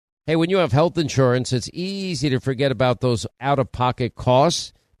Hey, when you have health insurance, it's easy to forget about those out-of-pocket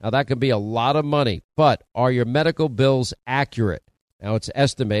costs. Now, that can be a lot of money, but are your medical bills accurate? Now, it's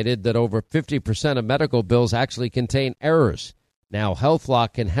estimated that over 50% of medical bills actually contain errors. Now,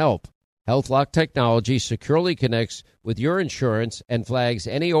 HealthLock can help. HealthLock technology securely connects with your insurance and flags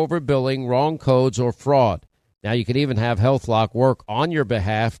any overbilling, wrong codes, or fraud. Now, you can even have HealthLock work on your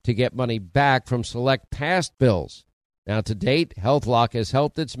behalf to get money back from select past bills. Now, to date, HealthLock has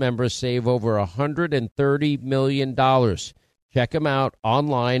helped its members save over $130 million. Check them out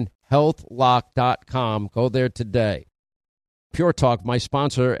online, healthlock.com. Go there today. Pure Talk, my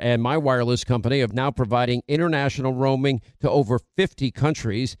sponsor and my wireless company, are now providing international roaming to over 50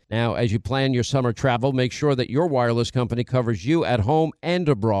 countries. Now, as you plan your summer travel, make sure that your wireless company covers you at home and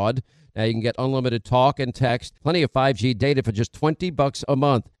abroad. Now, you can get unlimited talk and text, plenty of 5G data for just $20 a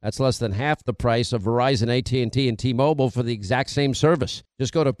month. That's less than half the price of Verizon, AT&T, and T-Mobile for the exact same service.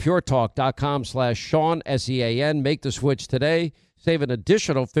 Just go to puretalk.com/Sean, S-E-A-N. Make the switch today. Save an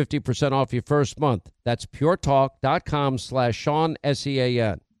additional 50% off your first month. That's puretalk.com/Sean,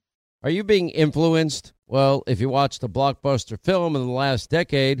 S-E-A-N. Are you being influenced? Well, if you watched a blockbuster film in the last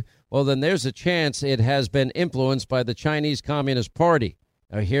decade, well, then there's a chance it has been influenced by the Chinese Communist Party.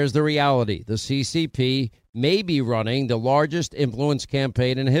 Now, here's the reality. The CCP may be running the largest influence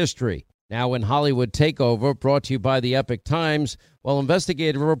campaign in history. Now, in Hollywood Takeover, brought to you by the Epoch Times, well,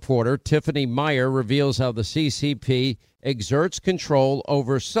 investigative reporter Tiffany Meyer reveals how the CCP exerts control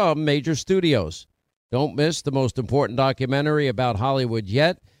over some major studios. Don't miss the most important documentary about Hollywood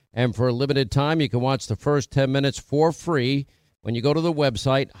yet. And for a limited time, you can watch the first 10 minutes for free when you go to the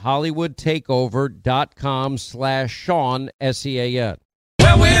website hollywoodtakeover.com/Sean, S-E-A-N.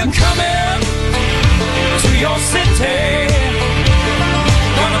 Well, we're coming to your city.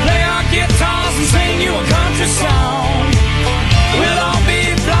 Gonna play our guitars and sing you a country song. We'll all be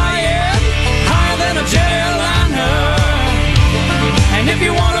flying higher than a jetliner. And if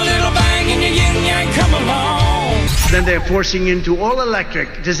you want a little bang in your yin yang, come along. Then they're forcing into all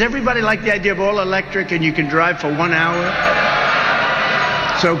electric. Does everybody like the idea of all electric and you can drive for 1 hour?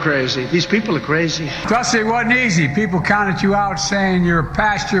 So crazy. These people are crazy. Trust it wasn't easy. People counted you out saying you're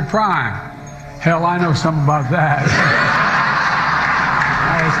past your prime. Hell, I know something about that.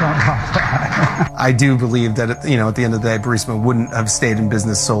 I do believe that, at the end of the day, Burisma wouldn't have stayed in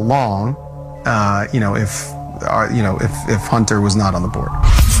business so long, if Hunter was not on the board.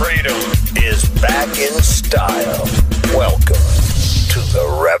 Freedom is back in style. Welcome to the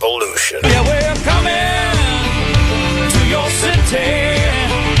revolution. Yeah, we're coming to your city.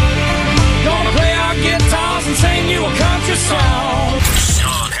 Gonna play our guitars and sing you a country song.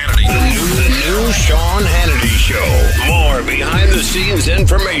 Sean Hannity. The new Sean Hannity Show. More behind-the-scenes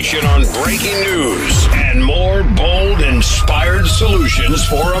information on breaking news and more bold, inspired solutions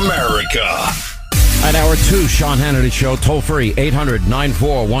for America. At hour 2, Sean Hannity Show, toll free,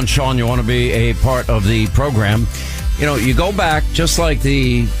 800-941-SEAN. You want to be a part of the program. You go back, just like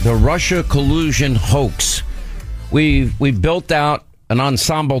the Russia collusion hoax. We built out an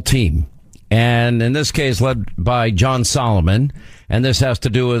ensemble team, and in this case led by John Solomon, and this has to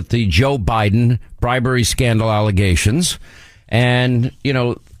do with the Joe Biden bribery scandal allegations. And,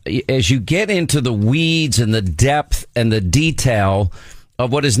 as you get into the weeds and the depth and the detail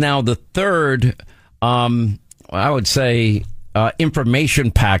of what is now the third, I would say,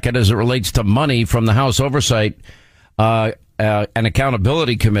 information packet as it relates to money from the House Oversight and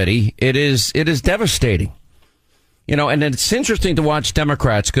Accountability Committee, it is devastating. And it's interesting to watch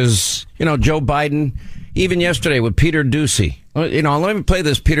Democrats because, Joe Biden, even yesterday with Peter Doocy, let me play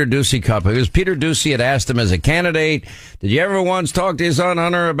this Peter Doocy clip. Because Peter Doocy had asked him as a candidate, did you ever once talk to your son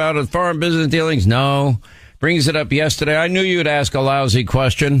Hunter about his foreign business dealings? No. Brings it up yesterday. I knew you'd ask a lousy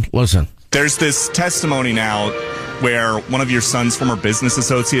question. Listen. There's this testimony now where one of your son's former business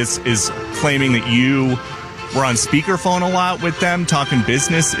associates is claiming that you were on speakerphone a lot with them talking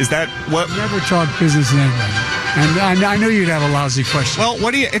business. Is that what? Never talk business to anybody. And I knew you'd have a lousy question. Well,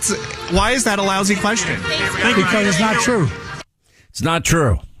 why is that a lousy question? Because it's not true. It's not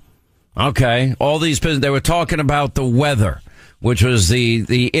true. Okay. All these, they were talking about the weather, which was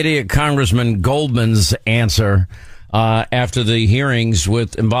the idiot Congressman Goldman's answer after the hearings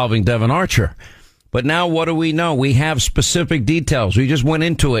involving Devon Archer. But now what do we know? We have specific details. We just went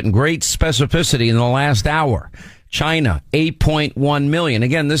into it in great specificity in the last hour. China, 8.1 million.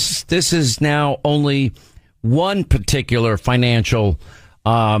 Again, this is now only one particular financial,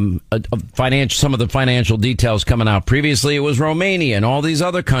 some of the financial details coming out. Previously, it was Romania and all these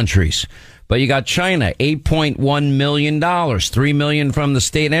other countries. But you got China, $8.1 million, $3 million from the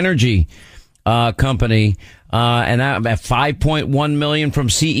state energy company and that at $5.1 million from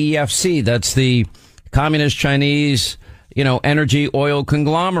CEFC. That's the Communist Chinese, energy oil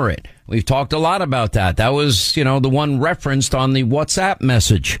conglomerate. We've talked a lot about that. That was, the one referenced on the WhatsApp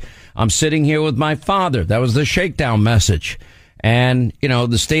message. I'm sitting here with my father. That was the shakedown message. And,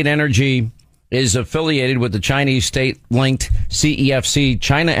 the state energy is affiliated with the Chinese state-linked CEFC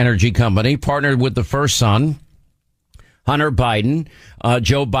China Energy Company, partnered with the first son, Hunter Biden,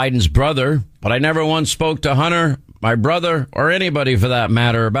 Joe Biden's brother. But I never once spoke to Hunter, my brother, or anybody for that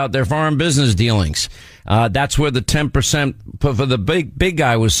matter about their foreign business dealings. That's where the 10% for the big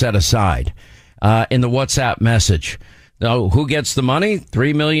guy was set aside in the WhatsApp message. Now, who gets the money?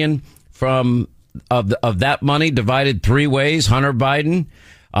 $3 million of that money divided three ways. Hunter Biden,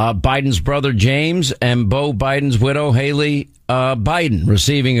 Biden's brother James, and Beau Biden's widow Haley Biden,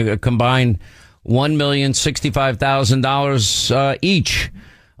 receiving a combined $1,065,000 each.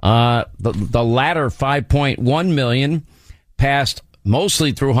 The latter $5.1 million passed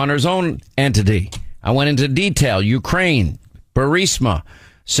mostly through Hunter's own entity. I went into detail. Ukraine, Burisma,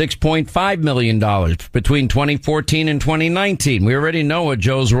 $6.5 million between 2014 and 2019. We already know what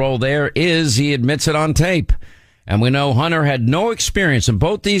Joe's role there is. He admits it on tape. And we know Hunter had no experience in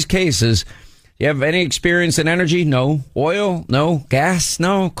both these cases. You have any experience in energy? No. Oil? No. Gas?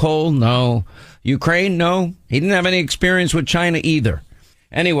 No. Coal? No. Ukraine? No. He didn't have any experience with China either.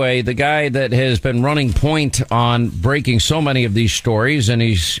 Anyway, the guy that has been running point on breaking so many of these stories, and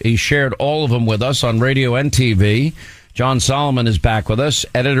he's shared all of them with us on radio and TV. John Solomon is back with us,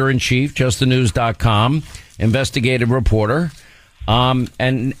 editor-in-chief, justthenews.com, investigative reporter.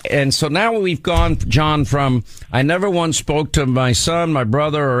 And so now we've gone, John, from I never once spoke to my son, my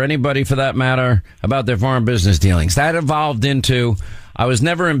brother, or anybody for that matter about their foreign business dealings. That evolved into I was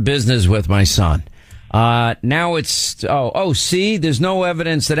never in business with my son. Now it's, see, there's no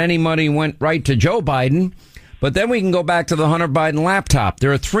evidence that any money went right to Joe Biden. But then we can go back to the Hunter Biden laptop.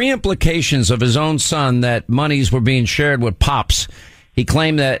 There are three implications of his own son that monies were being shared with Pops. He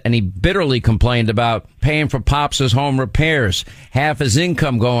claimed that, and he bitterly complained about paying for Pops' home repairs, half his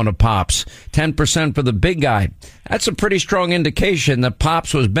income going to Pops, 10% for the big guy. That's a pretty strong indication that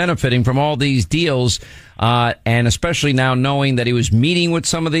Pops was benefiting from all these deals, and especially now knowing that he was meeting with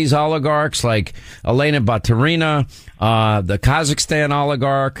some of these oligarchs like Elena Baturina, the Kazakhstan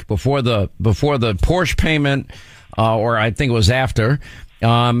oligarch before the Porsche payment, or I think it was after,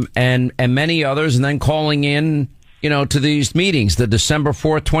 and many others, and then calling in, to these meetings, the December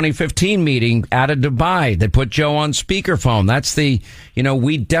 4th, 2015 meeting out of Dubai that put Joe on speakerphone. That's the,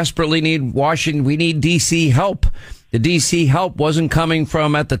 we desperately need Washington. We need DC help. The DC help wasn't coming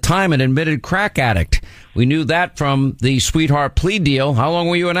from, at the time, an admitted crack addict. We knew that from the sweetheart plea deal. How long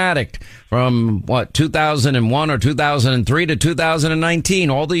were you an addict? From 2001 or 2003 to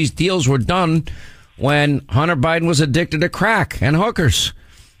 2019. All these deals were done when Hunter Biden was addicted to crack and hookers.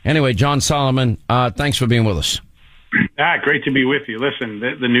 Anyway, John Solomon, thanks for being with us. Great to be with you. Listen,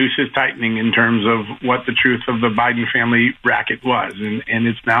 the noose is tightening in terms of what the truth of the Biden family racket was, and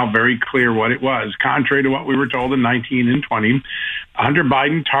it's now very clear what it was. Contrary to what we were told in 19 and 20, Hunter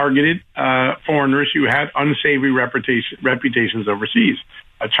Biden targeted foreigners who had unsavory reputations overseas.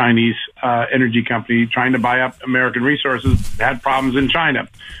 A Chinese energy company trying to buy up American resources had problems in China.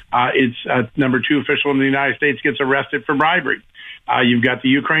 Its number 2 official in the United States gets arrested for bribery. You've got the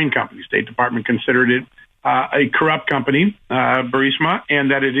Ukraine company. State Department considered it a corrupt company, Burisma,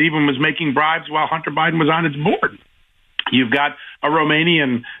 and that it even was making bribes while Hunter Biden was on its board. You've got a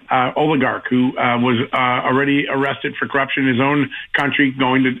Romanian oligarch who was already arrested for corruption in his own country,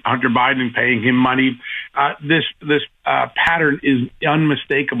 going to Hunter Biden and paying him money. This pattern is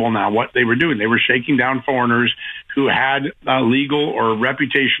unmistakable now, what they were doing. They were shaking down foreigners who had legal or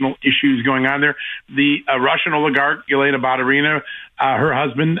reputational issues going on there. The Russian oligarch, Elena Baturina, her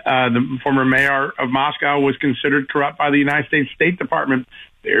husband, the former mayor of Moscow, was considered corrupt by the United States State Department.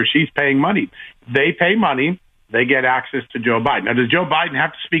 There she's paying money. They pay money. They get access to Joe Biden. Now, does Joe Biden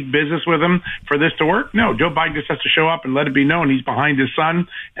have to speak business with him for this to work? No, Joe Biden just has to show up and let it be known he's behind his son,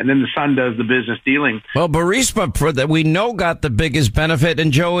 and then the son does the business dealing. Well, Burisma, we know, got the biggest benefit,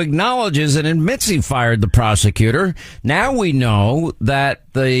 and Joe acknowledges and admits he fired the prosecutor. Now we know that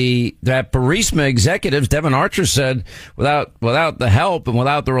that Burisma executives, Devin Archer said, without the help and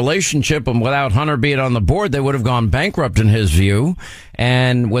without the relationship and without Hunter being on the board, they would have gone bankrupt in his view.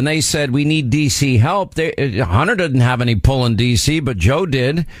 And when they said we need DC help, Hunter didn't have any pull in DC, but Joe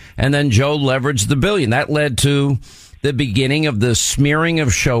did. And then Joe leveraged the $1 billion. That led to the beginning of the smearing of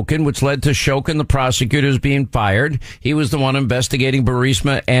Shokin, which led to Shokin, the prosecutors, being fired. He was the one investigating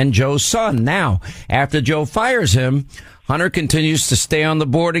Burisma and Joe's son. Now, after Joe fires him, Hunter continues to stay on the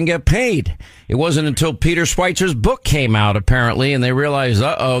board and get paid. It wasn't until Peter Schweitzer's book came out, apparently, and they realized,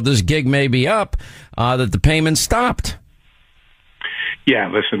 this gig may be up, that the payments stopped.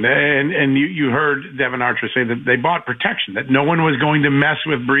 Yeah, listen, and you heard Devin Archer say that they bought protection, that no one was going to mess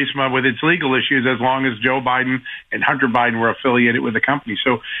with Burisma with its legal issues as long as Joe Biden and Hunter Biden were affiliated with the company.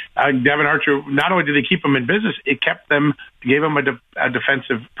 So Devin Archer, not only did they keep them in business, it gave them a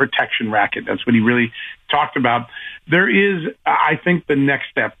defensive protection racket. That's what he really talked about. There is, I think, the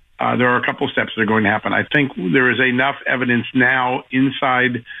next step. There are a couple of steps that are going to happen. I think there is enough evidence now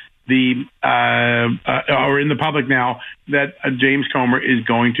inside or in the public now that James Comer is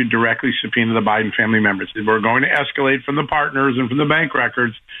going to directly subpoena the Biden family members. We're going to escalate from the partners and from the bank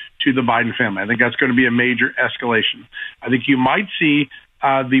records to the Biden family. I think that's going to be a major escalation. I think you might see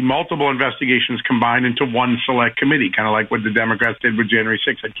the multiple investigations combined into one select committee, kind of like what the Democrats did with January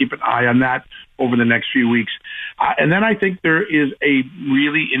 6th. I'd keep an eye on that over the next few weeks. And then I think there is a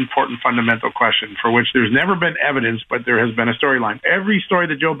really important fundamental question for which there's never been evidence, but there has been a storyline. Every story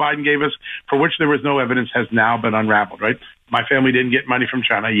that Joe Biden gave us for which there was no evidence has now been unraveled, right? My family didn't get money from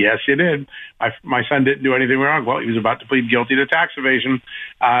China. Yes, you did. My son didn't do anything wrong. Well, he was about to plead guilty to tax evasion.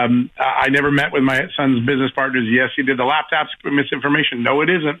 I never met with my son's business partners. Yes, he did. The laptop's misinformation. No, it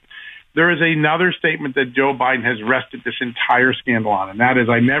isn't. There is another statement that Joe Biden has rested this entire scandal on, and that is,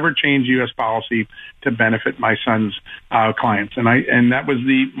 I never changed U.S. policy to benefit my son's clients. And that was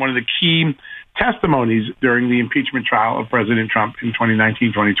one of the key testimonies during the impeachment trial of President Trump in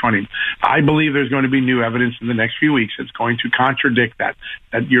 2019-2020. I believe there's going to be new evidence in the next few weeks that's going to contradict that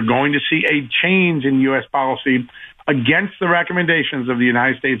you're going to see a change in U.S. policy against the recommendations of the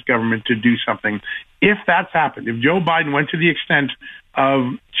United States government to do something. If that's happened, if Joe Biden went to the extent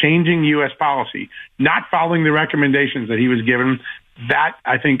of changing U.S. policy, not following the recommendations that he was given, that,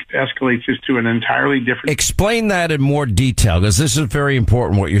 I think, escalates this to an entirely different... Explain that in more detail, because this is very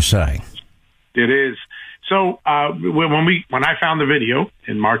important what you're saying. It is. So when I found the video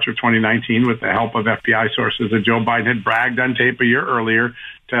in March of 2019 with the help of FBI sources that Joe Biden had bragged on tape a year earlier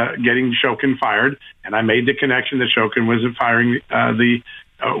to getting Shokin fired, and I made the connection that Shokin was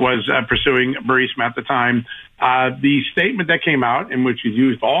pursuing Burisma at the time, the statement that came out, in which is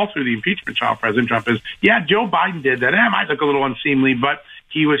used all through the impeachment trial, President Trump, is, yeah, Joe Biden did that. It might look a little unseemly, but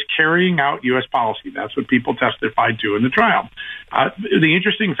he was carrying out U.S. policy. That's what people testified to in the trial. The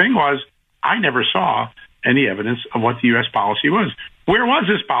interesting thing was, I never saw any evidence of what the U.S. policy was. Where was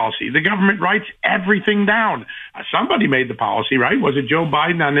this policy? The government writes everything down. Somebody made the policy, right? Was it Joe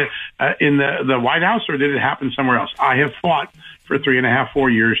Biden in the White House, or did it happen somewhere else? I have fought for 3.5, 4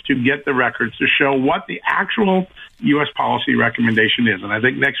 years to get the records to show what the actual U.S. policy recommendation is. And I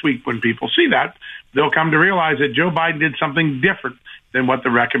think next week, when people see that, they'll come to realize that Joe Biden did something different than what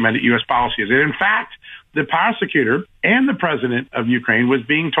the recommended U.S. policy is. And in fact, the prosecutor and the president of Ukraine was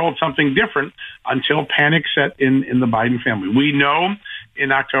being told something different until panic set in the Biden family. We know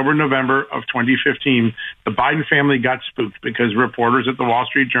in October, November of 2015, the Biden family got spooked because reporters at the Wall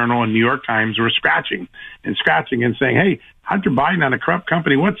Street Journal and New York Times were scratching and saying, hey, Hunter Biden on a corrupt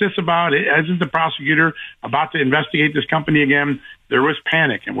company, what's this about? Isn't the prosecutor about to investigate this company again? There was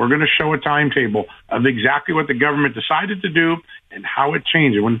panic, and we're going to show a timetable of exactly what the government decided to do and how it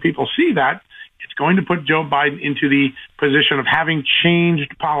changed. And when people see that, it's going to put Joe Biden into the position of having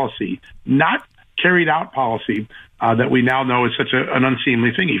changed policy, not carried out policy that we now know is such an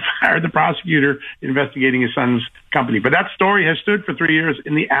unseemly thing. He fired the prosecutor investigating his son's company. But that story has stood for 3 years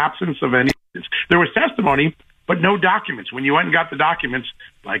in the absence of any. There was testimony, but no documents. When you went and got the documents,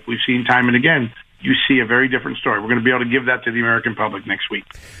 like we've seen time and again, you see a very different story. We're going to be able to give that to the American public next week.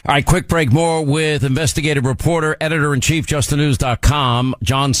 All right, quick break. More with investigative reporter, editor-in-chief, JustTheNews.com,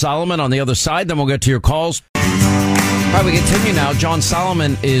 John Solomon on the other side. Then we'll get to your calls. All right, we continue now. John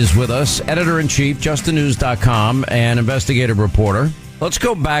Solomon is with us, editor-in-chief, JustTheNews.com, and investigative reporter. Let's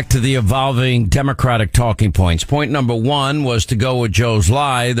go back to the evolving Democratic talking points. Point number one was to go with Joe's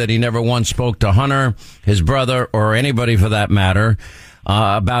lie that he never once spoke to Hunter, his brother, or anybody for that matter,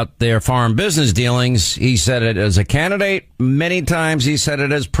 about their foreign business dealings. He said it as a candidate many times. He said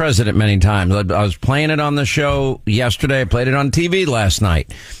it as president many times. I was playing it on the show yesterday. I played it on TV last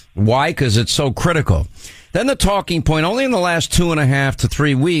night. Why? Because it's so critical. Then the talking point, only in the last 2.5 to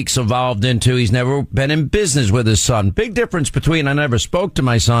 3 weeks, evolved into he's never been in business with his son. Big difference between I never spoke to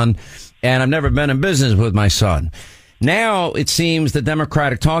my son and I've never been in business with my son. Now it seems the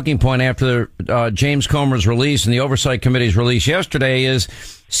Democratic talking point after James Comer's release and the Oversight Committee's release yesterday is,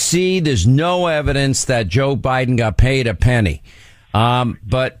 see, there's no evidence that Joe Biden got paid a penny.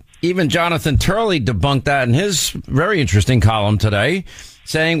 But even Jonathan Turley debunked that in his very interesting column today,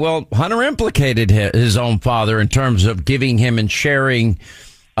 saying, well, Hunter implicated his own father in terms of giving him and sharing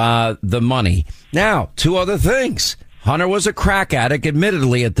the money. Now, two other things. Hunter was a crack addict,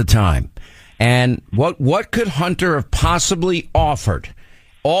 admittedly, at the time. And what could Hunter have possibly offered?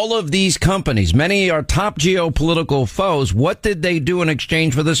 All of these companies, many are top geopolitical foes. What did they do in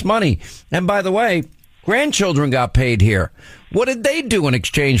exchange for this money? And by the way, grandchildren got paid here. What did they do in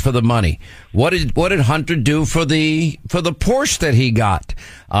exchange for the money? What did Hunter do for the Porsche that he got?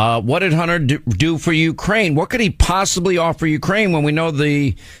 What did Hunter do for Ukraine? What could he possibly offer Ukraine when we know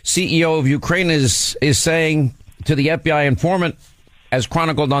the CEO of Ukraine is saying to the FBI informant, as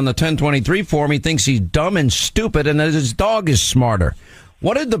chronicled on the 1023 forum, he thinks he's dumb and stupid and that his dog is smarter.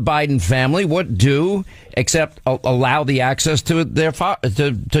 What did the Biden family do except allow the access to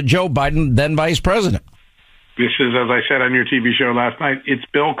to Joe Biden, then vice president? This is, as I said on your TV show last night, it's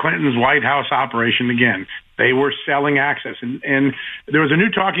Bill Clinton's White House operation again. They were selling access. And there was a new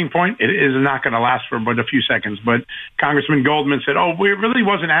talking point. It is not going to last for but a few seconds. But Congressman Goldman said, it really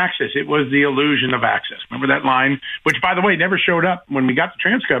wasn't access. It was the illusion of access. Remember that line? Which, by the way, never showed up when we got the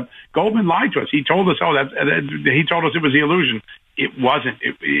transcript. Goldman lied to us. He told us, he told us it was the illusion. It wasn't.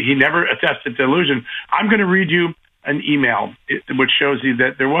 He never attested to illusion. I'm going to read you an email which shows you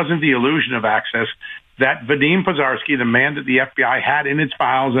that there wasn't the illusion of access. That Vadim Pozharsky, the man that the FBI had in its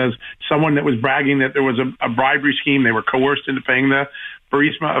files as someone that was bragging that there was a bribery scheme, they were coerced into paying the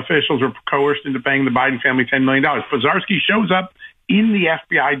Burisma officials were coerced into paying the Biden family $10 million. Pozharsky shows up in the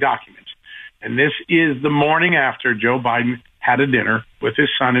FBI documents. And this is the morning after Joe Biden had a dinner with his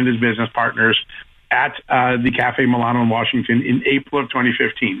son and his business partners at the Cafe Milano in Washington in April of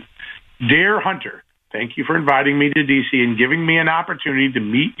 2015. Dear Hunter, thank you for inviting me to D.C. and giving me an opportunity to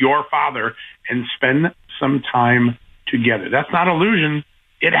meet your father and spend some time together. That's not illusion.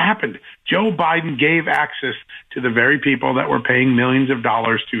 It happened. Joe Biden gave access to the very people that were paying millions of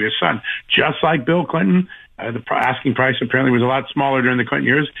dollars to his son. Just like Bill Clinton, the asking price apparently was a lot smaller during the Clinton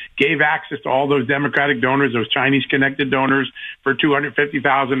years, gave access to all those Democratic donors, those Chinese-connected donors for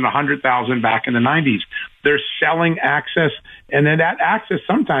 $250,000 and $100,000 back in the 90s. They're selling access, and then that access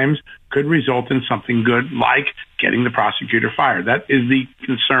sometimes could result in something good, like getting the prosecutor fired. That is the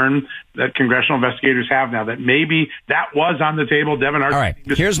concern that congressional investigators have now, that maybe that was on the table. Devin, all right,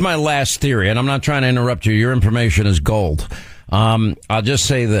 here's my last theory, and I'm not trying to interrupt you. Your information is gold. I'll just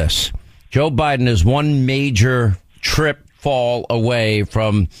say this. Joe Biden is one major fall away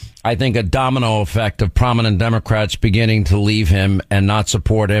from, I think, a domino effect of prominent Democrats beginning to leave him and not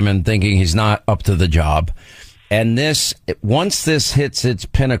support him and thinking he's not up to the job. And once this hits its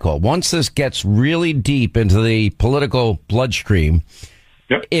pinnacle, once this gets really deep into the political bloodstream,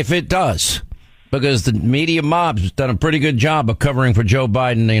 if it does, because the media mob's done a pretty good job of covering for Joe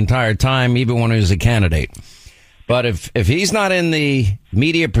Biden the entire time, even when he was a candidate. But if he's not in the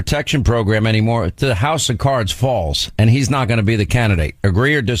media protection program anymore, the house of cards falls, and he's not going to be the candidate.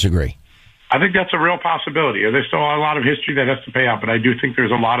 Agree or disagree? I think that's a real possibility. There's still a lot of history that has to pay out, but I do think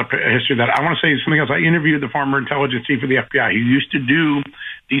there's a lot of history that I want to say something else. I interviewed the former intelligence chief of the FBI. He used to do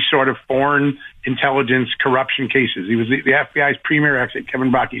these sort of foreign intelligence corruption cases. He was the FBI's premier expert,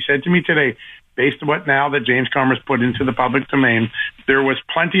 Kevin Brock. He said to me today, based on what now that James Comer's put into the public domain, there was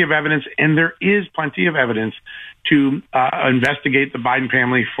plenty of evidence, and there is plenty of evidence to investigate the Biden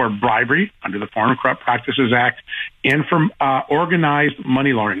family for bribery under the Foreign Corrupt Practices Act and for organized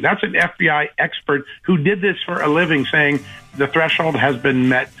money laundering. That's an FBI expert who did this for a living, saying the threshold has been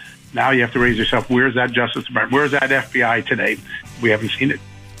met. Now you have to raise yourself. Where's that Justice Department? Where's that FBI today? We haven't seen it.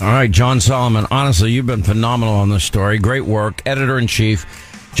 All right, John Solomon, honestly, you've been phenomenal on this story. Great work. Editor-in-Chief,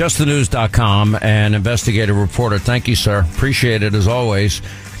 justthenews.com, and investigative reporter. Thank you, sir. Appreciate it as always.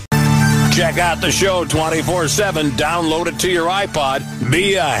 Check out the show 24/7. Download it to your iPod.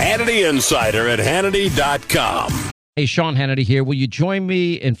 Be a Hannity Insider at Hannity.com. Hey, Sean Hannity here. Will you join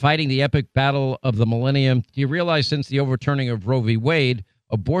me in fighting the epic battle of the millennium? Do you realize since the overturning of Roe v. Wade,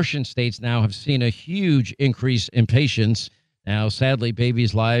 abortion states now have seen a huge increase in patients? Now, sadly,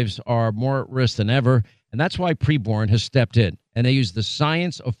 babies' lives are more at risk than ever, and that's why Preborn has stepped in. And they use the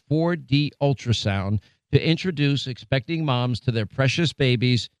science of 4D ultrasound to introduce expecting moms to their precious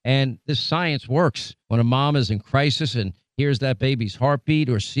babies. And this science works. When a mom is in crisis and hears that baby's heartbeat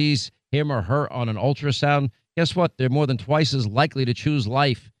or sees him or her on an ultrasound, guess what? They're more than twice as likely to choose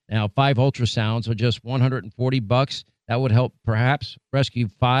life. Now, 5 ultrasounds are just $140. That would help perhaps rescue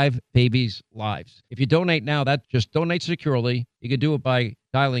 5 babies' lives. If you donate now, that just donate securely. You can do it by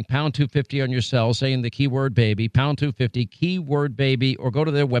dialing pound 250 on your cell, saying the keyword baby, pound 250, keyword baby, or go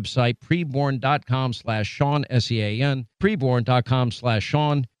to their website, preborn.com/Sean, SEAN,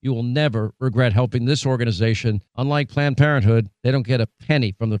 preborn.com/Sean. You will never regret helping this organization. Unlike Planned Parenthood, they don't get a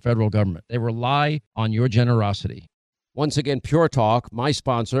penny from the federal government. They rely on your generosity. Once again, Pure Talk, my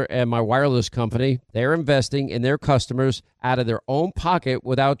sponsor and my wireless company, they're investing in their customers out of their own pocket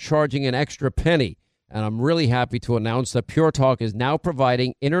without charging an extra penny. And I'm really happy to announce that Pure Talk is now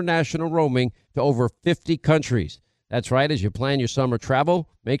providing international roaming to over 50 countries. That's right. As you plan your summer travel,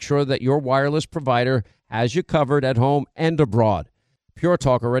 make sure that your wireless provider has you covered at home and abroad. Pure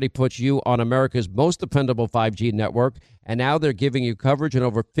Talk already puts you on America's most dependable 5G network, and now they're giving you coverage in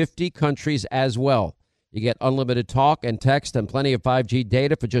over 50 countries as well. You get unlimited talk and text and plenty of 5G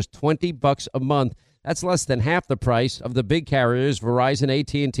data for just $20 a month. That's less than half the price of the big carriers Verizon,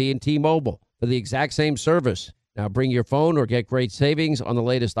 AT&T, and T-Mobile for the exact same service. Now bring your phone or get great savings on the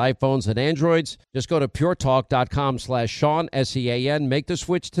latest iPhones and Androids. Just go to puretalk.com/Sean, SEAN. Make the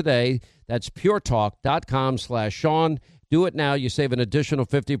switch today. That's puretalk.com/Sean. Do it now. You save an additional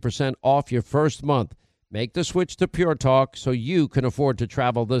 50% off your first month. Make the switch to Pure Talk so you can afford to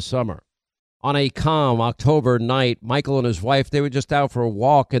travel this summer. On a calm October night, Michael and his wife, they were just out for a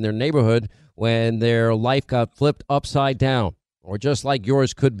walk in their neighborhood when their life got flipped upside down, or just like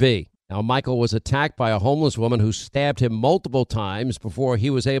yours could be. Now, Michael was attacked by a homeless woman who stabbed him multiple times before he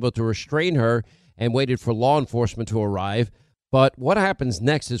was able to restrain her and waited for law enforcement to arrive. But what happens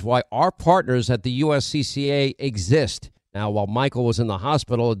next is why our partners at the USCCA exist. Now, while Michael was in the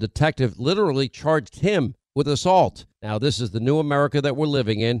hospital, a detective literally charged him with assault. Now, this is the new America that we're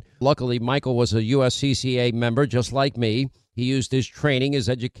living in. Luckily, Michael was a USCCA member just like me. He used his training, his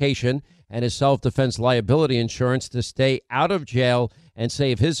education, and his self-defense liability insurance to stay out of jail and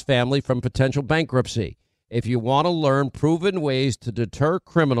save his family from potential bankruptcy. If you want to learn proven ways to deter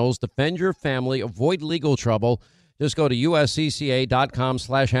criminals, defend your family, avoid legal trouble, just go to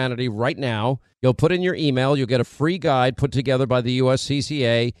uscca.com/Hannity right now. You'll put in your email. You'll get a free guide put together by the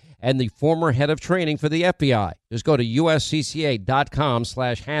USCCA and the former head of training for the FBI. Just go to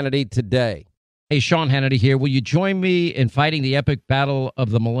uscca.com/Hannity today. Hey, Sean Hannity here. Will you join me in fighting the epic battle of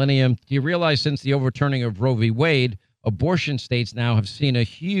the millennium? Do you realize since the overturning of Roe v. Wade, abortion states now have seen a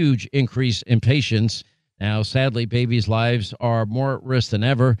huge increase in patients? Now, sadly, babies' lives are more at risk than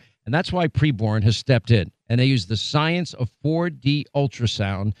ever, and that's why Preborn has stepped in. And they use the science of 4D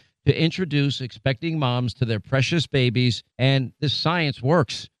ultrasound to introduce expecting moms to their precious babies. And this science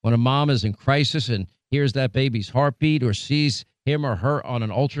works. When a mom is in crisis and hears that baby's heartbeat or sees him or her on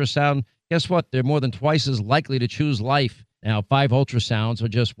an ultrasound, guess what? They're more than twice as likely to choose life. Now, 5 ultrasounds are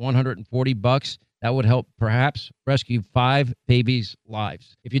just $140. That would help perhaps rescue 5 babies'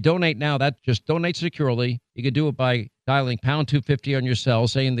 lives. If you donate now, that just donate securely. You can do it by dialing pound 250 on your cell,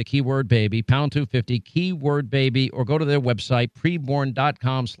 saying the keyword baby, pound 250, keyword baby, or go to their website,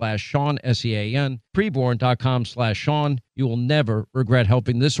 preborn.com/Sean, SEAN, preborn.com/Sean. You will never regret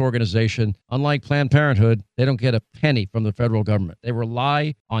helping this organization. Unlike Planned Parenthood, they don't get a penny from the federal government. They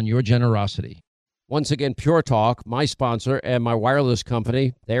rely on your generosity. Once again, Pure Talk, my sponsor and my wireless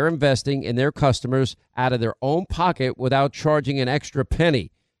company, they're investing in their customers out of their own pocket without charging an extra penny.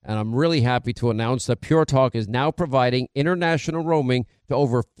 And I'm really happy to announce that Pure Talk is now providing international roaming to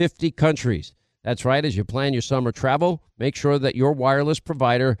over 50 countries. That's right. As you plan your summer travel, make sure that your wireless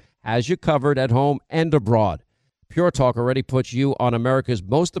provider has you covered at home and abroad. Pure Talk already puts you on America's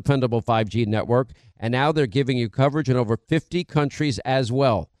most dependable 5G network, and now they're giving you coverage in over 50 countries as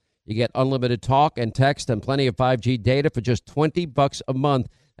well. You get unlimited talk and text and plenty of 5G data for just $20 a month.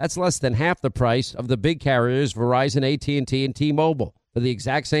 That's less than half the price of the big carriers Verizon, AT&T, and T-Mobile for the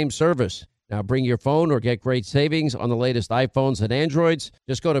exact same service. Now bring your phone or get great savings on the latest iPhones and Androids.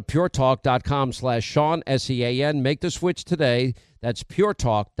 Just go to puretalk.com/Sean, SEAN. Make the switch today. That's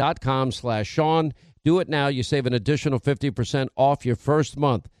puretalk.com/Sean. Do it now. You save an additional 50% off your first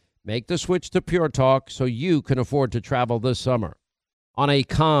month. Make the switch to Pure Talk so you can afford to travel this summer. On a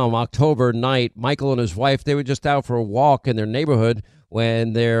calm October night, Michael and his wife, they were just out for a walk in their neighborhood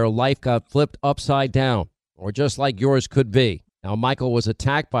when their life got flipped upside down, or just like yours could be. Now, Michael was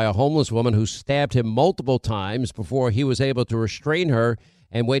attacked by a homeless woman who stabbed him multiple times before he was able to restrain her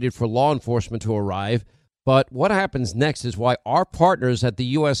and waited for law enforcement to arrive. But what happens next is why our partners at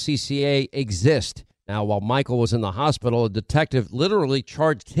the USCCA exist. Now, while Michael was in the hospital, a detective literally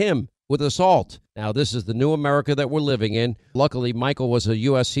charged him with assault. Now, this is the new America that we're living in. Luckily, Michael was a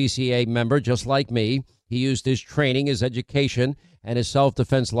USCCA member just like me. He used his training, his education, and his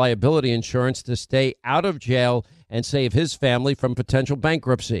self-defense liability insurance to stay out of jail and save his family from potential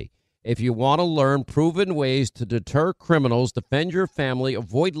bankruptcy. If you want to learn proven ways to deter criminals, defend your family,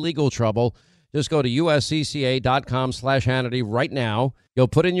 avoid legal trouble, just go to uscca.com/Hannity right now. You'll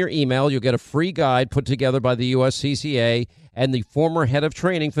put in your email. You'll get a free guide put together by the USCCA and the former head of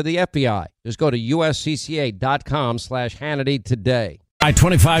training for the FBI. Just go to uscca.com/Hannity today.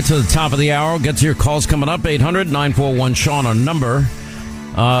 I-25 to the top of the hour. Get to your calls coming up. 800-941-SEAN, our number.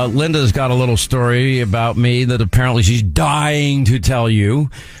 Linda's got a little story about me that apparently she's dying to tell you.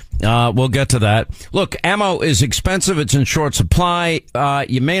 We'll get to that. Look, ammo is expensive. It's in short supply.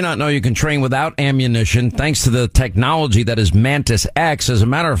 You may not know you can train without ammunition thanks to the technology that is Mantis X. As a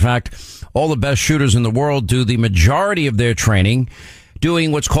matter of fact, all the best shooters in the world do the majority of their training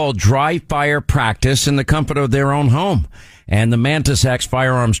doing what's called dry fire practice in the comfort of their own home. And the Mantis X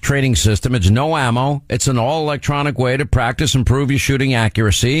firearms training system, it's no ammo. It's an all-electronic way to practice and improve your shooting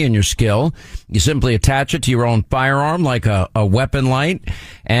accuracy and your skill. You simply attach it to your own firearm like a weapon light,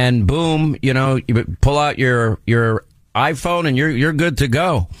 and boom, you pull out your iPhone and you're good to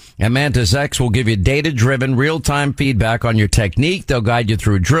go. And Mantis X will give you data-driven, real-time feedback on your technique. They'll guide you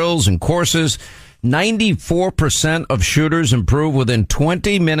through drills and courses. 94% of shooters improve within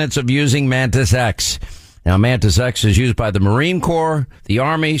 20 minutes of using Mantis X. Now, Mantis X is used by the Marine Corps, the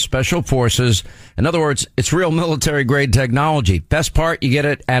Army, Special Forces. In other words, it's real military-grade technology. Best part, you get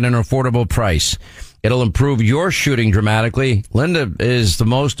it at an affordable price. It'll improve your shooting dramatically. Linda is the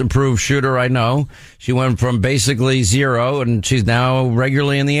most improved shooter I know. She went from basically zero, and she's now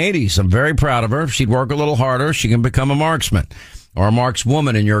regularly in the 80s. I'm very proud of her. If she'd work a little harder, she can become a marksman, or a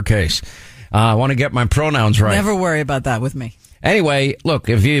markswoman in your case. I want to get my pronouns right. Never worry about that with me. Anyway, look,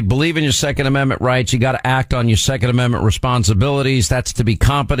 if you believe in your Second Amendment rights, you got to act on your Second Amendment responsibilities. That's to be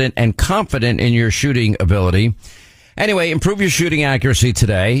competent and confident in your shooting ability. Anyway, improve your shooting accuracy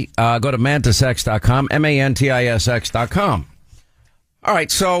today. Go to mantisx.com, mantisx.com. All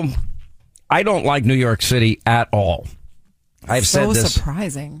right, so I don't like New York City at all. I've said this. So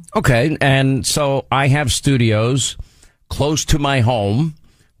surprising. Okay, and so I have studios close to my home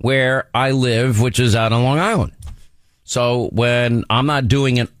where I live, which is out on Long Island. So when I'm not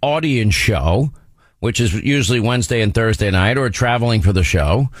doing an audience show, which is usually Wednesday and Thursday night, or traveling for the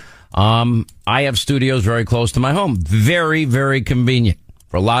show, I have studios very close to my home. Very, very convenient.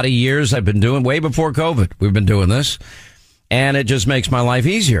 For a lot of years, I've been doing, way before COVID, we've been doing this. And it just makes my life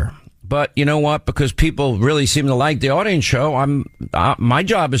easier. But you know what? Because people really seem to like the audience show, my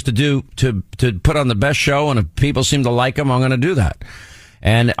job is to put on the best show. And if people seem to like them, I'm going to do that.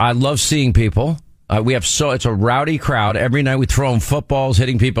 And I love seeing people. It's a rowdy crowd. Every night we throw them footballs,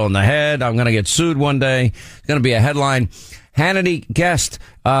 hitting people in the head. I'm going to get sued one day. It's going to be a headline. Hannity guest,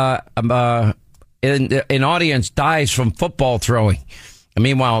 in audience dies from football throwing. And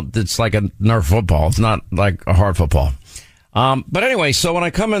meanwhile, it's like a Nerf football. It's not like a hard football. But anyway, so when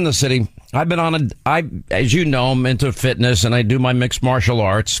I come in the city, as you know, I'm into fitness and I do my mixed martial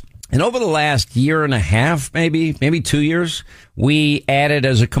arts. And over the last year and a half, maybe 2 years, we added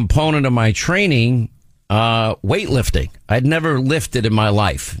as a component of my training, weightlifting. I'd never lifted in my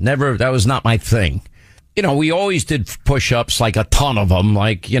life. That was not my thing. We always did push-ups, like a ton of them,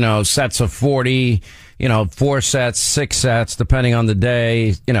 like, sets of 40, 4 sets, 6 sets, depending on the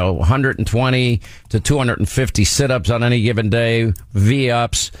day, 120 to 250 sit-ups on any given day,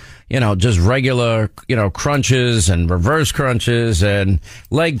 V-ups, just regular, crunches and reverse crunches and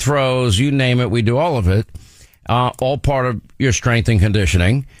leg throws, you name it. We do all of it, all part of your strength and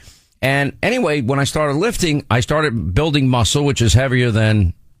conditioning. And anyway, when I started lifting, I started building muscle, which is heavier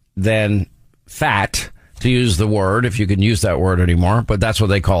than fat, to use the word, if you can use that word anymore, but that's what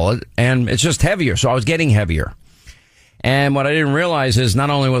they call it. And it's just heavier. So I was getting heavier. And what I didn't realize is not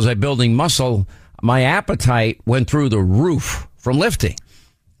only was I building muscle, my appetite went through the roof from lifting.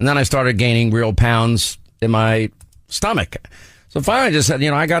 And then I started gaining real pounds in my stomach. So finally I just said,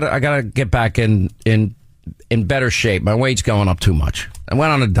 I gotta get back in better shape. My weight's going up too much. I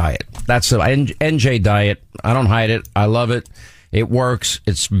went on a diet. That's an NJ diet. I don't hide it. I love it. It works.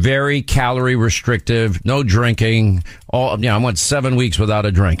 It's very calorie restrictive. No drinking. I went 7 weeks without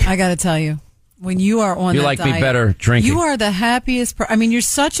a drink. I got to tell you, when you are on that diet, me better drinking. You are the happiest. You're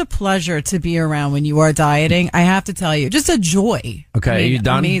such a pleasure to be around when you are dieting. I have to tell you, just a joy. Okay, are you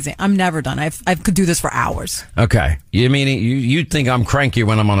done? Amazing. I'm never done. I could do this for hours. Okay, you mean you think I'm cranky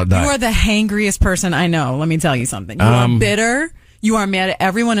when I'm on a diet? You are the hangriest person I know. Let me tell you something. You are bitter. You are mad at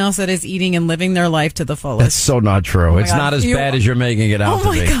everyone else that is eating and living their life to the fullest. That's so not true. It's not as bad as you're making it out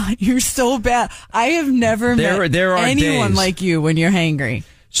to be. Oh my God, you're so bad. I have never met anyone like you when you're hangry.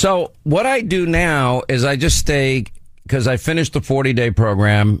 So what I do now is I just stay because I finished the 40-day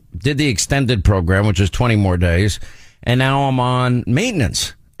program, did the extended program, which is 20 more days, and now I'm on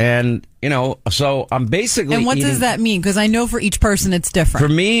maintenance. And, so I'm basically And what does that mean? Because I know for each person it's different.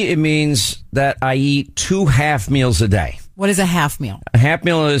 For me, it means that I eat 2 half meals a day. What is a half meal? A half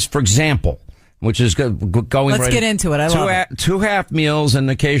meal is, for example, which is going Let's get into it. I love it. 2 half meals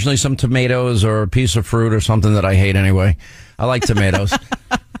and occasionally some tomatoes or a piece of fruit or something that I hate anyway. I like tomatoes.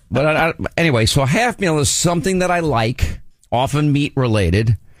 But anyway, so a half meal is something that I like, often meat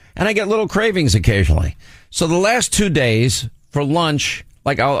related, and I get little cravings occasionally. So the last 2 days for lunch,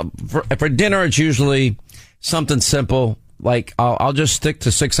 like for dinner, it's usually something simple. Like I'll just stick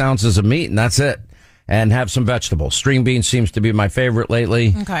to 6 ounces of meat and that's it. And have some vegetables. String beans seems to be my favorite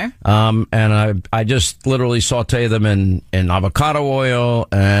lately. Okay. And I just literally saute them in avocado oil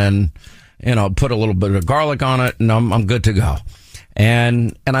and, put a little bit of garlic on it and I'm good to go.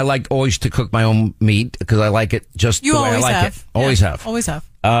 And I like always to cook my own meat because I like it just the way I like it. Always have. Always have.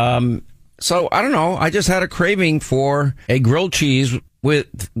 So I don't know. I just had a craving for a grilled cheese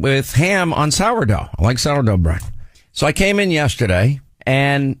with ham on sourdough. I like sourdough bread. So I came in yesterday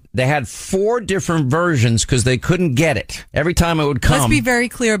and they had 4 different versions because they couldn't get it. Every time it would come. Let's be very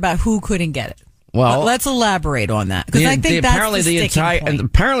clear about who couldn't get it. Well, let's elaborate on that because I think that's the sticking point.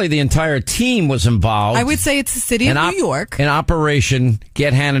 Apparently the entire team was involved. I would say it's the city of New York. In Operation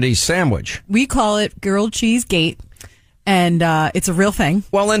Get Hannity's Sandwich. We call it Grilled Cheese Gate. And it's a real thing.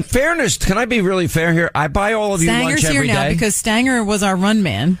 Well, in fairness, can I be really fair here? I buy all of you lunch every day. Stanger's here now because Stanger was our run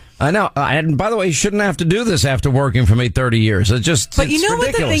man. I know. And by the way, you shouldn't have to do this after working for me 30 years. But you know ridiculous.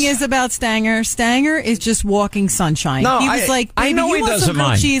 What the thing is about Stanger? Stanger is just walking sunshine. No, he was like, I know he doesn't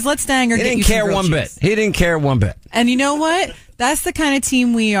mind. Cheese. Let Stanger get you some grilled cheese. He didn't care one bit. And you know what? That's the kind of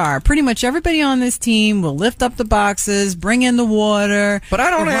team we are. Pretty much everybody on this team will lift up the boxes, bring in the water. But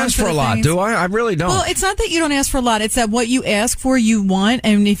I don't ask for a lot, do I? I really don't. Well, it's not that you don't ask for a lot. It's that what you ask for, you want.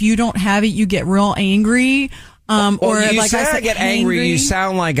 And if you don't have it, you get real angry. I get angry. You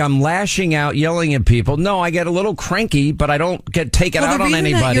sound like I'm lashing out, yelling at people. No, I get a little cranky, but I don't take it out on anybody.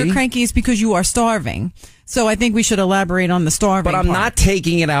 The reason that you're cranky is because you are starving. So I think we should elaborate on the starving But I'm part. not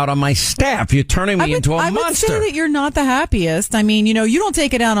taking it out on my staff. You're turning me into a monster. I would say that you're not the happiest. I mean, you don't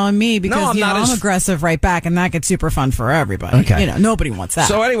take it out on me because I'm aggressive right back, and that gets super fun for everybody. Okay. Nobody wants that.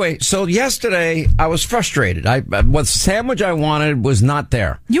 So anyway, yesterday I was frustrated. What sandwich I wanted was not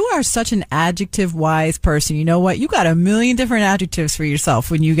there. You are such an adjective-wise person. You know what? You got a million different adjectives for yourself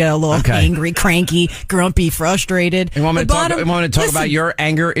when you get a little angry, cranky, grumpy, frustrated. You want me to talk about your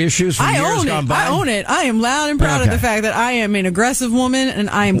anger issues from years gone by? I own it. I am loud and proud of the fact that I am an aggressive woman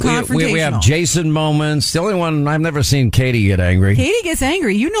and I am confrontational. We have Jason moments. The only one I've never seen Katie get angry. Katie gets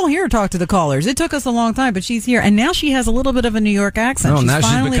angry. You don't hear her talk to the callers. It took us a long time, but she's here. And now she has a little bit of a New York accent. Oh, now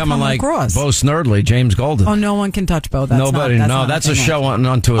she's becoming like Bo Snerdley, James Golden. Oh, no one can touch Bo. That's a show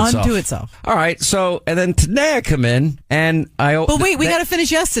unto itself. Unto itself. All right. So, and then today I come in and But wait, we got to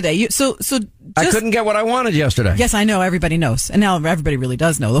finish yesterday. I couldn't get what I wanted yesterday. Yes, I know. Everybody knows. And now everybody really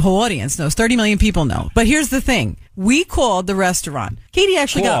does know. The whole audience knows. 30 million people know. But here's the thing. We called the restaurant. Katie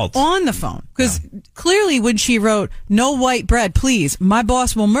actually got on the phone because clearly when she wrote, "No white bread, please. My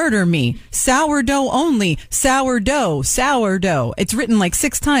boss will murder me. Sourdough only. Sourdough. Sourdough." It's written like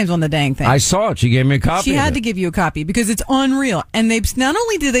 6 times on the dang thing. I saw it. She gave me a copy. She had to give you a copy because it's unreal. And not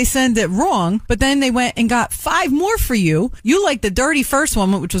only did they send it wrong, but then they went and got 5 more for you. You liked the dirty first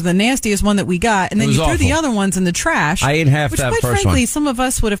one, which was the nastiest one that we got. And then you threw the other ones in the trash. I ate half that first one. Which, quite frankly, some of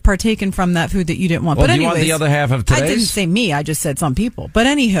us would have partaken from that food that you didn't want. Well, but do you want the other half of today's? I didn't say me. I just said some people. But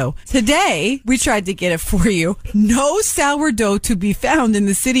anywho, today we tried to get it for you. No sourdough to be found in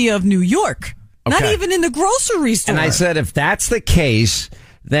the city of New York. Okay. Not even in the grocery store. And I said, if that's the case,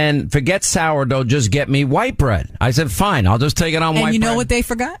 then forget sourdough. Just get me white bread. I said, fine. I'll just take it on white bread. And you know what they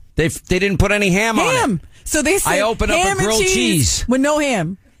forgot? They didn't put any ham on it. So they said I opened up a grilled cheese with no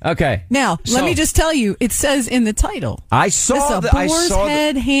ham. Okay. Now, let me just tell you, it says in the title. I saw the boar's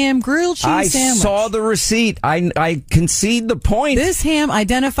head ham grilled cheese sandwich. I saw the receipt. I concede the point. This ham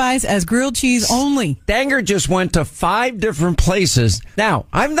identifies as grilled cheese only. Stanger just went to 5 different places. Now,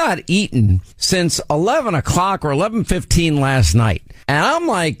 I've not eaten since 11 o'clock or 11:15 last night. And I'm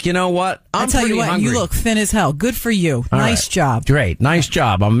like, you know what? I'll tell you what, hungry. You look thin as hell. Good for you. All nice job. Great. Nice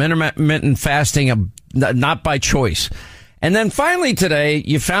job. I'm intermittent fasting, not by choice. And then finally today,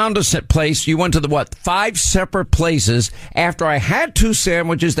 you found a place. You went to 5 separate places after I had 2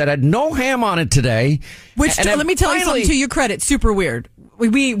 sandwiches that had no ham on it today. Which, let me tell you something to your credit, super weird.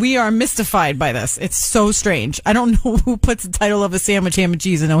 We are mystified by this. It's so strange. I don't know who puts the title of a sandwich ham and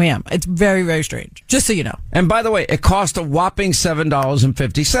cheese and no ham. It's very, very strange. Just so you know. And by the way, it cost a whopping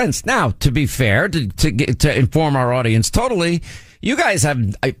 $7.50. Now, to be fair, to inform our audience totally, you guys have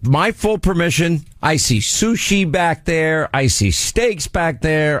my full permission. I see sushi back there. I see steaks back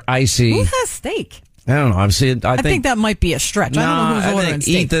there. I see. Who has steak? I don't know. I'm seeing. I think that might be a stretch. I don't know who's ordering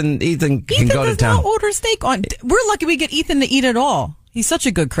steak. Ethan can go to town. Not order steak on. We're lucky we get Ethan to eat it all. He's such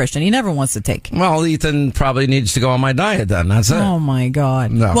a good Christian. He never wants to take. Well, Ethan probably needs to go on my diet then. That's it. Oh, my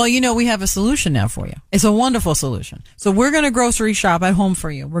God. No. Well, we have a solution now for you. It's a wonderful solution. So we're going to grocery shop at home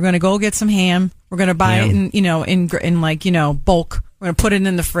for you. We're going to go get some ham. We're going to buy it in bulk. We're going to put it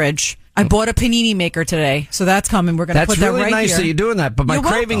in the fridge. I bought a panini maker today, so that's coming. We're going to put that right here. That's really nice that you're doing that, but my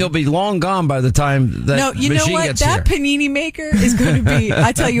craving will be long gone by the time that machine gets here. That panini maker is going to be,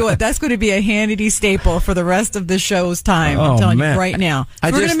 I tell you what, that's going to be a Hannity staple for the rest of the show's time. I'm telling you right now.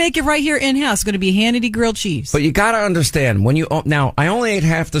 So we're going to make it right here in-house. It's going to be Hannity grilled cheese. But you got to understand, now, I only ate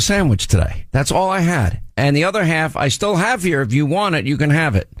half the sandwich today. That's all I had. And the other half, I still have here. If you want it, you can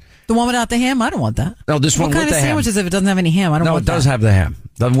have it. The one without the ham? I don't want that. No, this one with the ham. What kind of sandwich is if it doesn't have any ham? I don't want that. No, it does have the ham.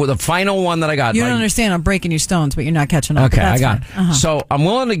 The final one that I got. You don't understand. I'm breaking your stones, but you're not catching up. Okay, I got it. Uh-huh. So I'm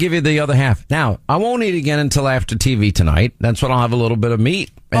willing to give you the other half. Now, I won't eat again until after TV tonight. That's when I'll have a little bit of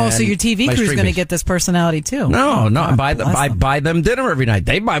meat. Oh, so your TV crew's going to get this personality too? No, I buy them dinner every night.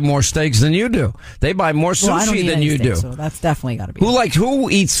 They buy more steaks than you do. They buy more sushi than you do. So that's definitely got to be. Who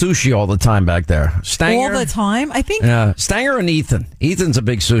eats sushi all the time back there? Stanger? All the time, I think. Yeah, Stanger and Ethan. Ethan's a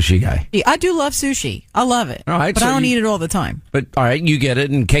big sushi guy. I do love sushi. I love it. All right, but I don't eat it all the time. But all right, you get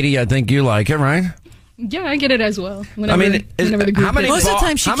it, and Katie, I think you like it, right? Yeah, I get it as well. Whenever the group most of the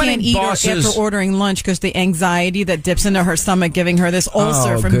time she can't eat after ordering lunch because the anxiety that dips into her stomach, giving her this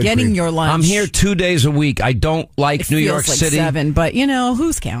ulcer from getting your lunch. I'm here 2 days a week. I don't like New York City. 7, but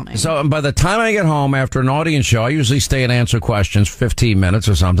who's counting? So by the time I get home after an audience show, I usually stay and answer questions for 15 minutes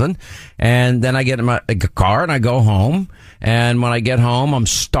or something, and then I get in my car and I go home. And when I get home, I'm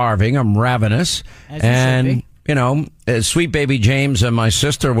starving. I'm ravenous, and. Sweet baby James and my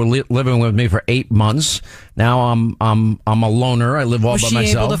sister were living with me for 8 months. Now I'm a loner. I live all by myself. Was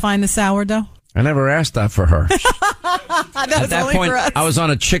she able to find the sourdough? I never asked that for her. At that point, I was on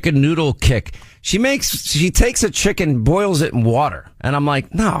a chicken noodle kick. She takes a chicken, boils it in water, and I'm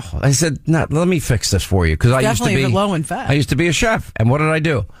like, no. I said, no. Let me fix this for you because I used to be low in fat. I used to be a chef, and what did I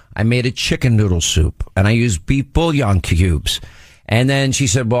do? I made a chicken noodle soup, and I used beef bouillon cubes. And then she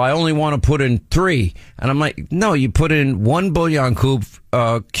said, well, I only want to put in 3. And I'm like, no, you put in 1 bouillon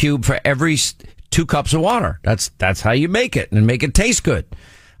cube for every 2 cups of water. That's how you make it and make it taste good.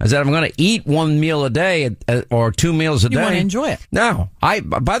 I said, I'm going to eat 1 meal a day or 2 meals a day. You want to enjoy it. No.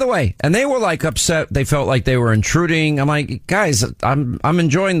 By the way, and they were like upset. They felt like they were intruding. I'm like, guys, I'm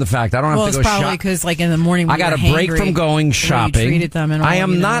enjoying the fact I don't have to go shop. Well, it's probably because like in the morning I got a break from going shopping. Treated them and all, I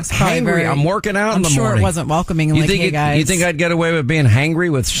am not hangry. I'm working out in the morning. I'm sure it wasn't welcoming. Hey, guys. You think I'd get away with being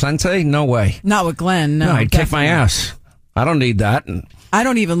hangry with Sensei? No way. Not with Glenn. No, I'd kick my ass. I don't need that. I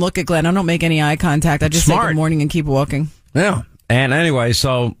don't even look at Glenn. I don't make any eye contact. I just say good morning and keep walking. Yeah. And anyway,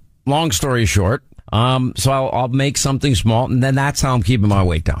 so long story short, so I'll make something small, and then that's how I'm keeping my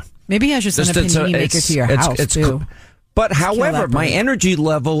weight down. Maybe I should send a panini maker to your house, too. But however, my energy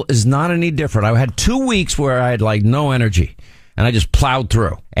level is not any different. I had 2 weeks where I had like no energy, and I just plowed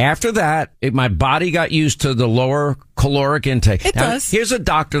through. After that, my body got used to the lower caloric intake. It does. Here's a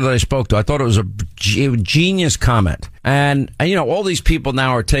doctor that I spoke to. I thought it was a genius comment. And all these people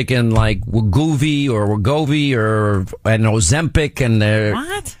now are taking like Wegovy and Ozempic, and they're...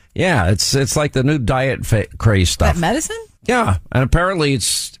 What? Yeah, it's like the new diet craze stuff. That medicine? Yeah, and apparently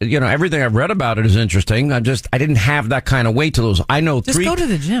it's, everything I've read about it is interesting. I didn't have that kind of weight to lose. Just go to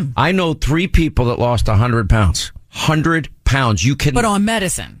the gym. I know 3 people that lost 100 pounds. 100 pounds. You can, but on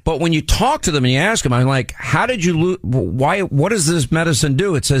medicine. But when you talk to them and you ask them, I'm like, how did you lose? Why? What does this medicine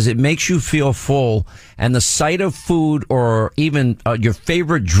do? It says it makes you feel full, and the sight of food or even your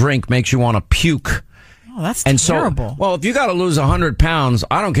favorite drink makes you want to puke. Oh, that's terrible. Well, if you got to lose 100 pounds,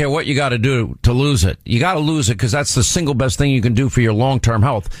 I don't care what you got to do to lose it. You got to lose it because that's the single best thing you can do for your long-term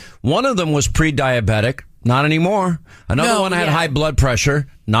health. One of them was pre-diabetic. Not anymore. Another one had high blood pressure.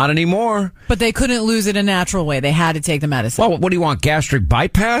 Not anymore. But they couldn't lose it a natural way. They had to take the medicine. Well, what do you want? Gastric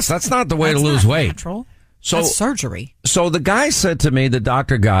bypass? That's not the way to lose weight. Natural. That's surgery. So the guy said to me, the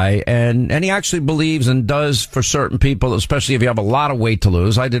doctor guy, and he actually believes and does for certain people, especially if you have a lot of weight to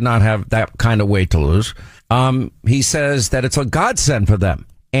lose. I did not have that kind of weight to lose. He says that it's a godsend for them.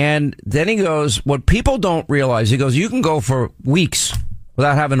 And then he goes, what people don't realize, he goes, you can go for weeks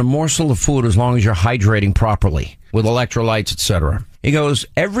without having a morsel of food as long as you're hydrating properly with electrolytes, etc. He goes,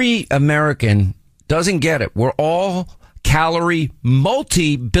 every American doesn't get it. We're all calorie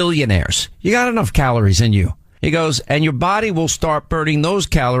multi-billionaires. You got enough calories in you. He goes, and your body will start burning those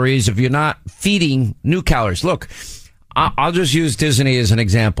calories if you're not feeding new calories. Look, I'll just use Disney as an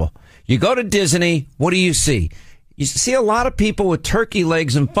example. You go to Disney, what do you see? You see a lot of people with turkey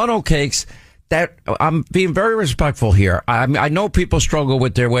legs and funnel cakes. That I'm being very respectful here. I know people struggle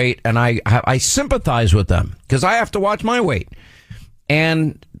with their weight, and I sympathize with them because I have to watch my weight.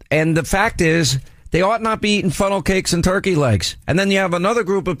 And the fact is, they ought not be eating funnel cakes and turkey legs. And then you have another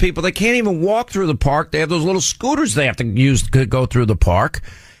group of people that can't even walk through the park. They have those little scooters they have to use to go through the park.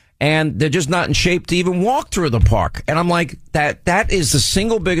 And they're just not in shape to even walk through the park. And I'm like, that is the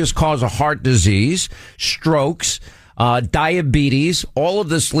single biggest cause of heart disease, strokes, diabetes. All of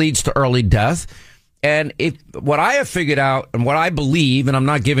this leads to early death. And what I have figured out and what I believe, and I'm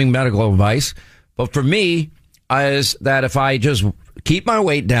not giving medical advice, but for me, is that if I just keep my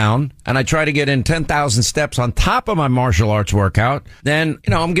weight down and I try to get in 10,000 steps on top of my martial arts workout, then,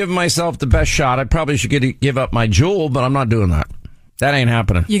 I'm giving myself the best shot. I probably should give up my Juul, but I'm not doing that. That ain't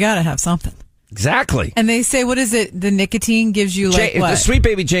happening. You got to have something. Exactly. And they say, what is it? The nicotine gives you what? The sweet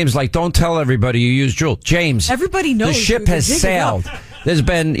baby James, don't tell everybody you use Juul. James. Everybody knows. The ship has sailed. There's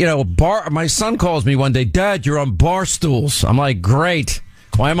been, my son calls me one day, Dad, you're on bar stools. I'm like, great.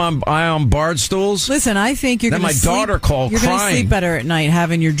 Why am I on bar stools? Listen, I think you're going to sleep. Then my daughter called crying. You're going to sleep better at night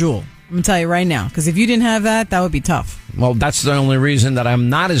having your Juul. I'm going to tell you right now. Because if you didn't have that would be tough. Well, that's the only reason that I'm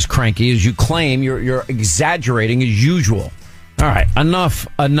not as cranky as you claim. You're exaggerating as usual. All right, enough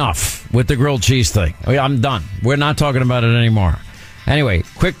with the grilled cheese thing. I'm done. We're not talking about it anymore. Anyway,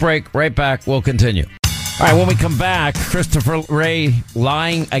 quick break, right back. We'll continue. All right, when we come back, Christopher Wray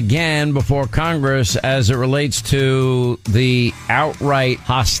lying again before Congress as it relates to the outright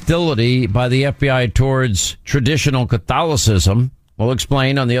hostility by the FBI towards traditional Catholicism. We'll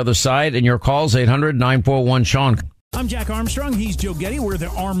explain on the other side. And your calls, 800-941-SEAN. I'm Jack Armstrong. He's Joe Getty. We're the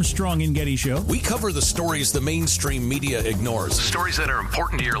Armstrong and Getty Show. We cover the stories the mainstream media ignores. Stories that are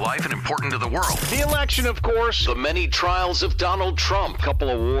important to your life and important to the world. The election, of course. The many trials of Donald Trump. Couple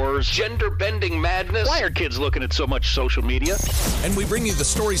of wars. Gender-bending madness. Why are kids looking at so much social media? And we bring you the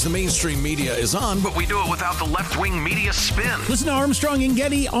stories the mainstream media is on, but we do it without the left-wing media spin. Listen to Armstrong and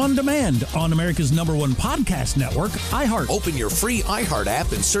Getty on demand on America's #1 podcast network, iHeart. Open your free iHeart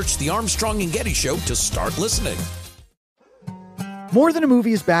app and search the Armstrong and Getty Show to start listening. More Than a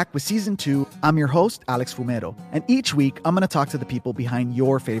Movie is back with Season 2. I'm your host, Alex Fumero, and each week I'm going to talk to the people behind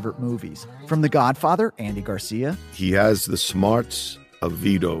your favorite movies. From The Godfather, Andy Garcia. He has the smarts of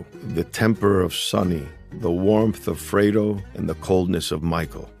Vito, the temper of Sonny, the warmth of Fredo, and the coldness of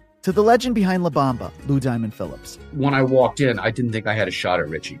Michael. To the legend behind La Bamba, Lou Diamond Phillips. When I walked in, I didn't think I had a shot at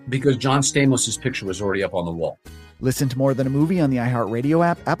Richie because John Stamos' picture was already up on the wall. Listen to More Than a Movie on the iHeartRadio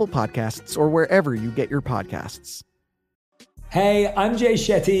app, Apple Podcasts, or wherever you get your podcasts. Hey, I'm Jay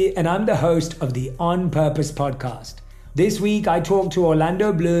Shetty, and I'm the host of the On Purpose podcast. This week, I talked to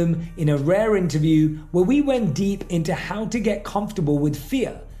Orlando Bloom in a rare interview where we went deep into how to get comfortable with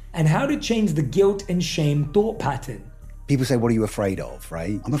fear and how to change the guilt and shame thought pattern. People say, what are you afraid of,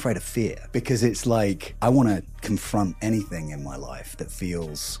 right? I'm afraid of fear because it's like I want to confront anything in my life that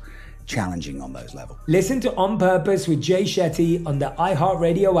feels challenging on those levels. Listen to On Purpose with Jay Shetty on the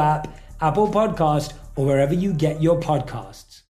iHeartRadio app, Apple Podcast, or wherever you get your podcasts.